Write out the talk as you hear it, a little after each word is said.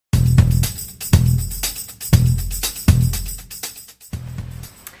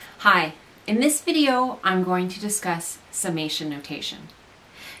Hi, in this video I'm going to discuss summation notation.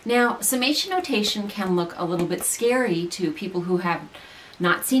 Now, summation notation can look a little bit scary to people who have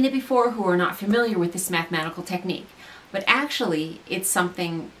not seen it before, who are not familiar with this mathematical technique, but actually it's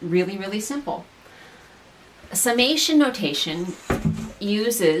something really simple. Summation notation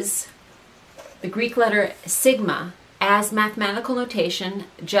uses the Greek letter sigma as mathematical notation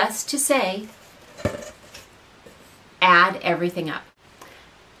just to say add everything up.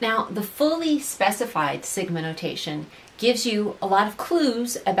 Now, the fully specified sigma notation gives you a lot of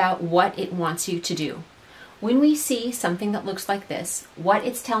clues about what it wants you to do. When we see something that looks like this, what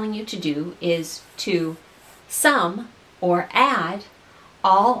it's telling you to do is to sum or add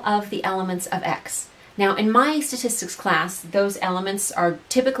all of the elements of x. Now, in my statistics class, those elements are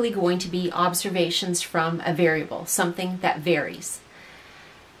typically going to be observations from a variable, something that varies.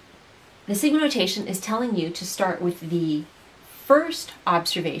 The sigma notation is telling you to start with the first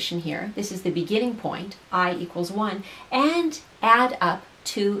observation here. This is the beginning point, I equals 1, and add up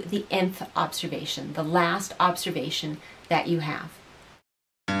to the nth observation, the last observation that you have.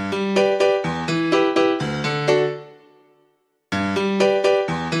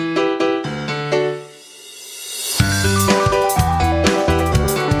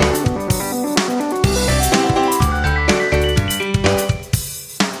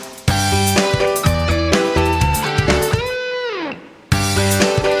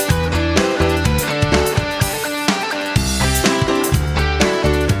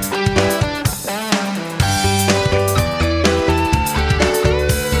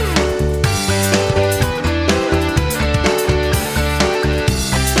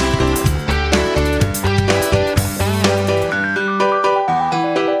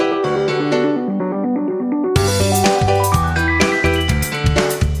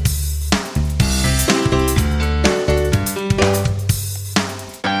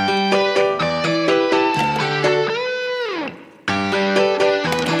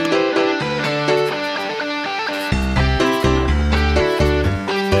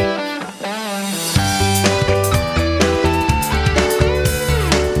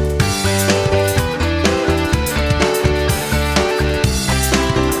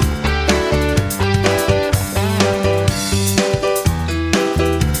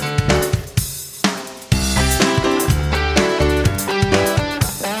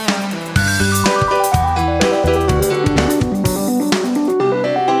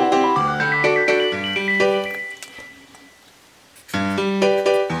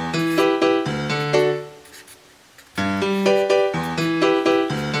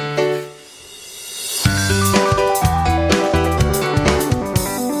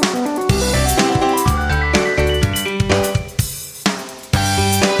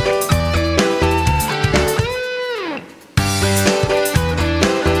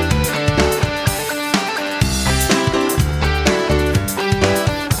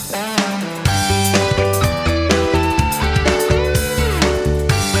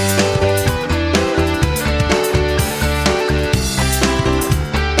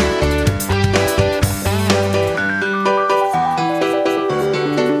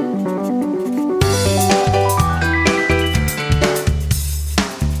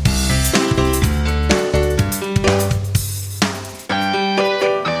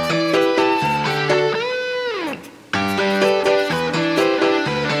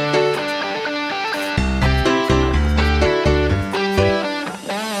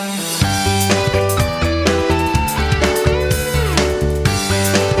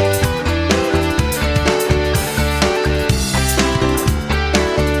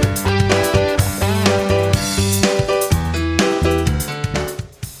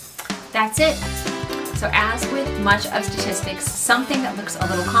 That's it. So as with much of statistics, something that looks a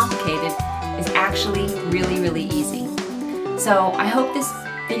little complicated is actually really easy. So I hope this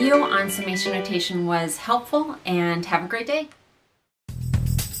video on summation notation was helpful, and have a great day.